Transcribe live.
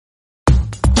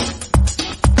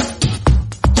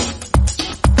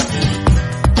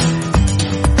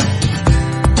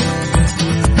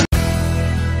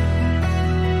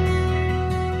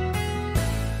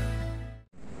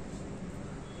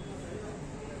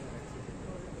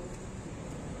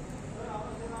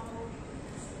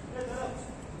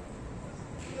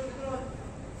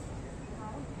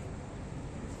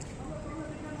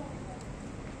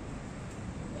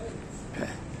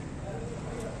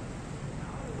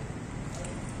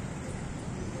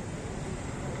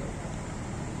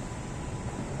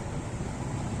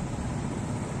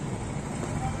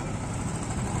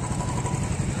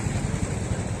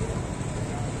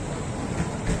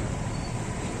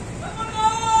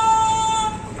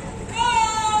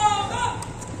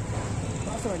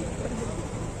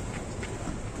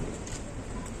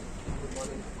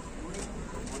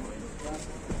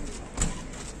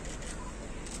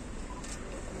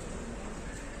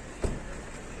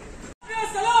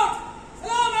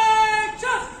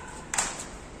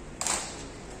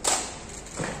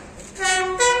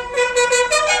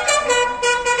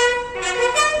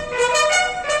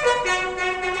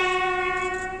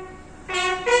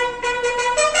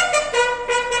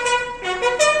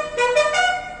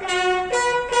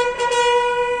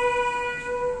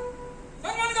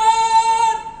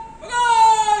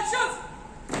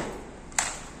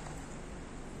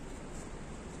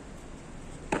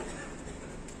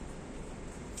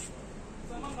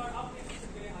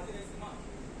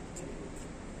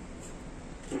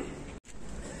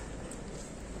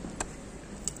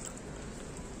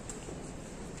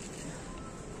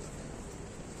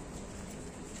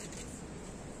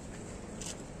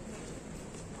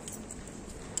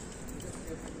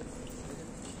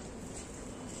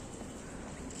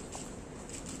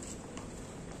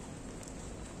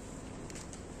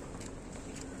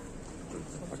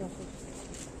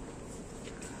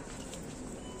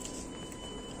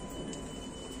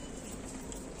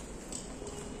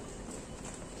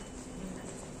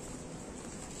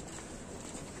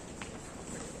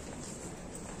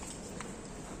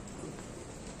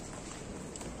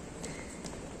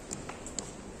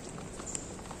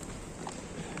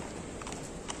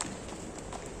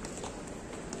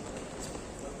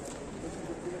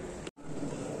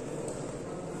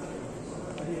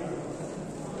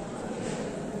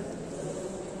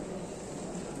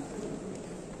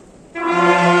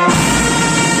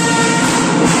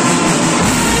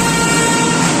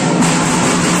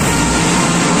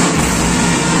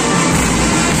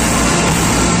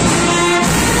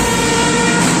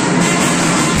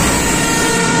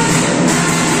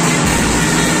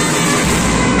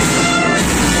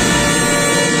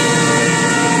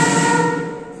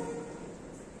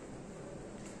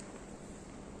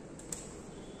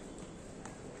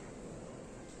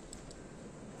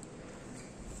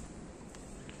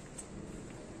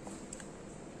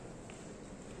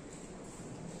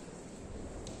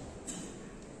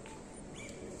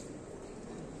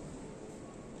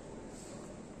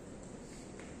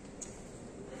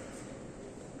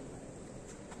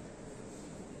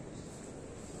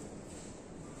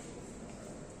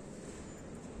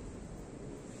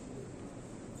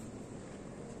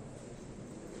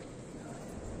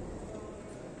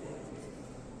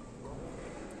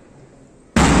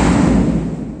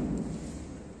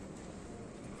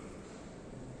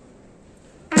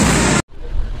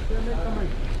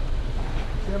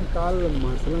काल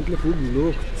मार्सेलांतले खूब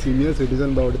लोक सिनियर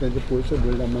सिटीजन बावडे त्यांचे पयशे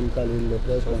भरले आमी काल येयल्ले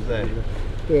प्रेस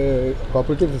कॉन्फरन्स ते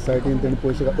कॉपरेटीव सोसायटीन तेणी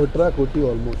पयशे 18 कोटी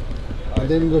ऑलमोस्ट आनी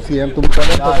तेणी सीएम तुमचे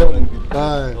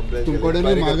कडेन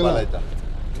मागला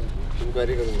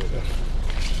इन्क्वायरी करूंक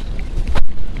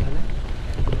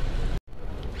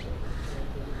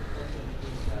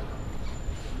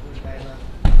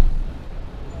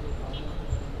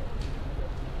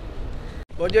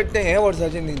बजेट ते हे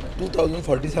वर्साचे न्ही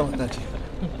 2047चे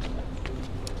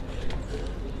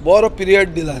बरो पिरियड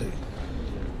दिला रे.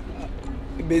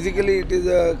 Basically it is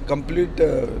a complete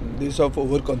this of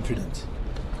over confidence.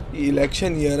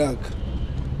 Election इयराक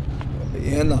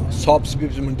हे ना सॉप्स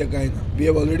बिप्स म्हणते काय ना. We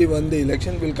have already one the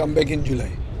election. Will come back in July.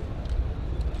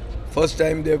 First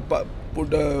time they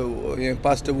put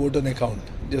passed a vote on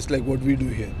account just like what we do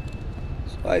here.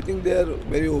 So I think they are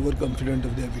very overconfident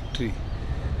of their victory.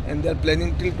 And they are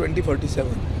planning till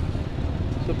 2047.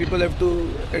 So people have to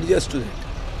adjust to that.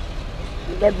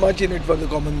 There's not much in it for the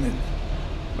common man.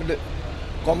 But the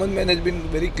common man has been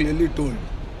very clearly told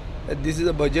that this is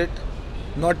a budget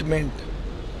not meant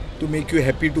to make you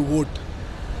happy to vote.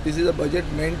 This is a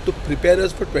budget meant to prepare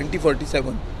us for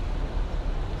 2047.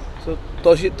 So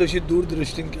तशी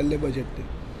दूरदृष्टीन केल्ले budget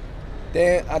ते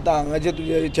आतां हांगाचे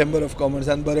तुजे chamber of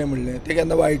कॉमर्सान बरें म्हणलें ते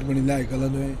केन्ना वायट म्हणिल्लें आयकलां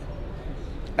तुवें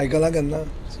आयकलां केन्ना.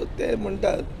 सो ते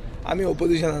म्हणटात आमी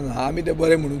ओपोजिशनान आहा आमी ते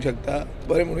बरें म्हणूंक शकता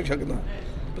बरें म्हणूंक शकना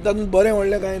पूण तातूंत बरें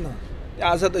व्हडलें कांय ना. तें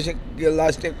आसा तशें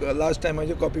लास्ट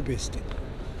टायमाचें कॉपी पेस्ट.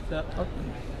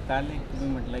 काल तुम्ही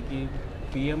म्हटलं की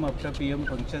PM आफ्टर PM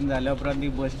फंक्शन झाल्या उपरांत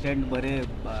बस स्टँड बरे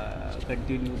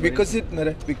कंटिन्यू विकसीत न्ही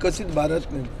रे. विकसीत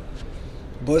भारत न्ही.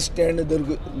 बस स्टँड जर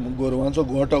गोरवांचो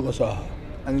गोठो कसो आहा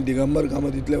आनी दिगंबर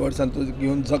कामत इतल्या वर्सां तो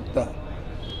घेवन जगता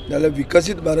जाल्यार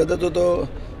विकसीत भारताचो तो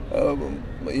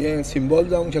हे सिंबॉल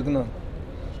जावंक शकना.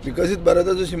 विकसीत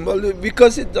भारताचो सिंबॉल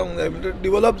विकसीत जावंक जाय म्हणजे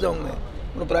डिवेलप जावंक जाय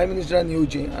म्हणून प्रायम मिनिस्टरान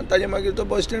येवची आनी ताजे मागीर तो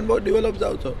बस स्टँड डिवेलप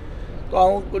जावचो. तो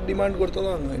हांव डिमांड करतलो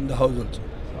हांगा in the house also.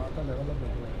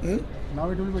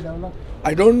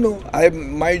 I don't know.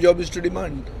 My job is to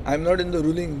demand. I am not in the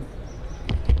ruling.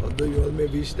 Although you all may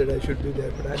wish that I should be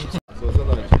there, but I am.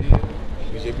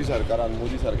 BJP सरकारान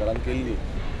मोदी सरकारान केल्ली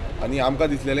आनी आमकां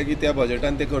दिसलेलें की त्या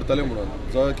बजेटान ते करतले म्हणून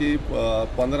जो की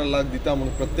 15 लाख दिता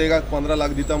म्हणून प्रत्येकाक 15 लाख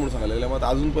दिता म्हणून सांगलेलें. मात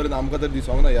अजून पर्यंत आमकां तर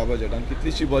दिसोंक ना ह्या बजेटान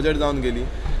कितलीशी बजेट जावन गेली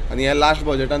आनी ह्या लास्ट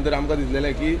बजेटान तर आमकां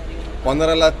दिसलेलें की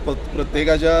 15 लाख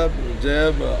प्रत्येकाच्या जे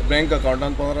बँक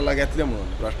अकाउंटान 15 लाख येतले म्हणून.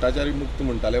 भ्रश्टाचारी मुक्त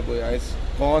म्हणटाले पळय आयज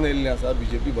कोण येयल्लें आसा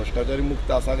BJP भ्रश्टाचारी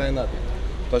मुक्त आसा काय ना.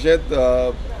 तशेंच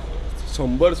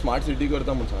 100 स्मार्ट सिटी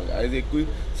करता म्हणून सांगलें. आयज एकूय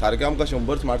सारकें आमकां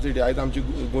 100 स्मार्ट सिटी. आयज आमची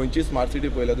गोंयची स्मार्ट सिटी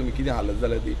पळयल्या तुमी कितें हालत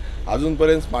जाल्या ती अजून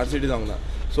पर्यंत स्मार्ट सिटी जावंक ना.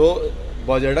 सो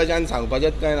बजेटाचें आनी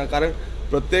सांगपाचेंच कांय ना कारण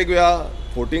प्रत्येक वेळा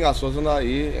फोटींग आसोसना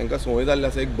ही हांकां संवय जाल्ली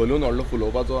आसा एक बलून व्हडलो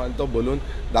फुलोवपाचो आनी तो बलून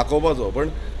दाखोवपाचो. पण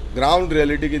ग्रावंड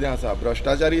रियलिटी कितें आसा.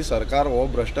 भ्रश्टाचारी सरकार हो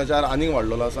भ्रश्टाचार आनीक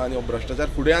वाडलेलो आसा आनी हो भ्रश्टाचार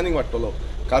फुडें आनीक वाडटलो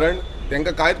कारण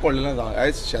तांकां कांयच पडलें ना.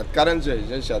 आयज शेतकारांचे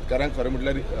जे शेतकाऱ्यांक खरें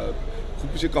म्हटल्यार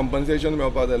खुबशे कंपन्सेशन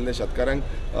मेळपाक जाय आसलें शेतकाऱ्यांक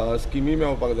स्किमी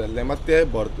मेळपाक जाय आसलें मात ते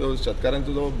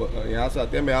शेतकाऱ्यांचो जो हें आसा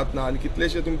तें मेळत ना. आनी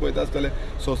कितलेशे तुमी पळयता आसतले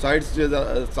सोसायटीज जे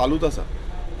चालूच आसा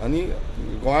आनी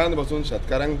गोंयांत बसून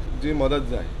शेतकाऱ्यांक जी मदत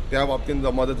जाय त्या बाबतींत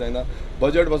मदत जायना.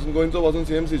 बजेट पासून गोंयचो पासून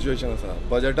सेम सिच्युएशन आसा.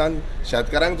 बजेटान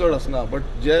शेतकाऱ्यांक चड आसना बट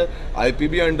जे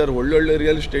IPB अंडर व्हडले व्हडले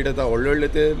रियल इस्टेट येता व्हडले व्हडले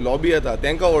ते लॉबी येता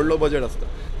तांकां व्हडलो बजेट आसता.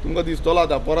 तुमकां दिसतलो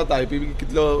आतां परत IPB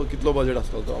कितलो बजेट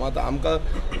आसतलो तो. आतां आमकां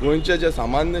गोंयचे जे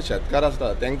सामान्य शेतकार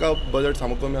आसता तांकां बजेट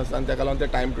सामको कमी आसता आनी ताका लागून ते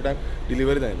टायम टू टायम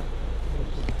डिलिव्हरी जायना.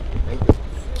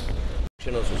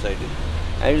 Society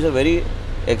and it's a very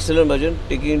excellent budget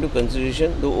taking into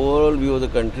consideration the overall view of the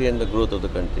country and the growth of the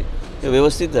country. हे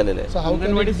व्यवस्थित झालेलं आहे. So how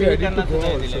can it be added to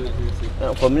Goa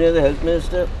also? For me as a health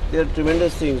minister, there are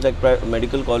tremendous things like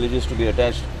medical colleges to be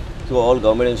attached to all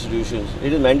government institutions.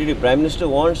 It is mandatory. Prime Minister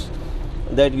wants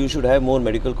that you should have more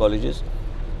medical colleges.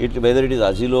 Whether it is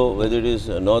Asilo, whether it is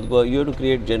North Goa, you have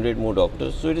to generate more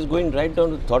doctors. So it is going right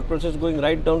down to the thought process, going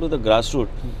right down to the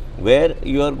grassroots, where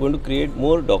you are going to create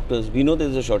more doctors. We know there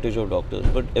is a shortage of doctors,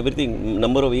 but everything,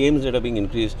 number of AIMs that are being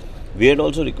increased. We had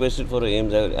also requested for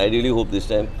AIMs. I really hope this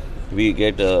time we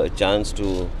get a chance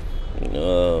to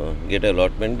get an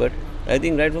allotment. But I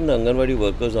think right from the Anganwadi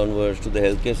workers onwards to the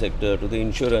healthcare sector to the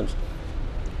insurance,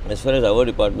 as far as our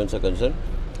departments are concerned,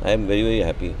 I am very, very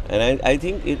happy. And I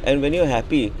think, and when you are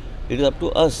happy, it is up to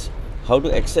us how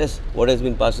to access what has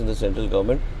been passed in the central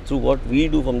government through what we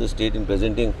do from the state in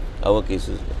presenting our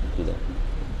cases to them.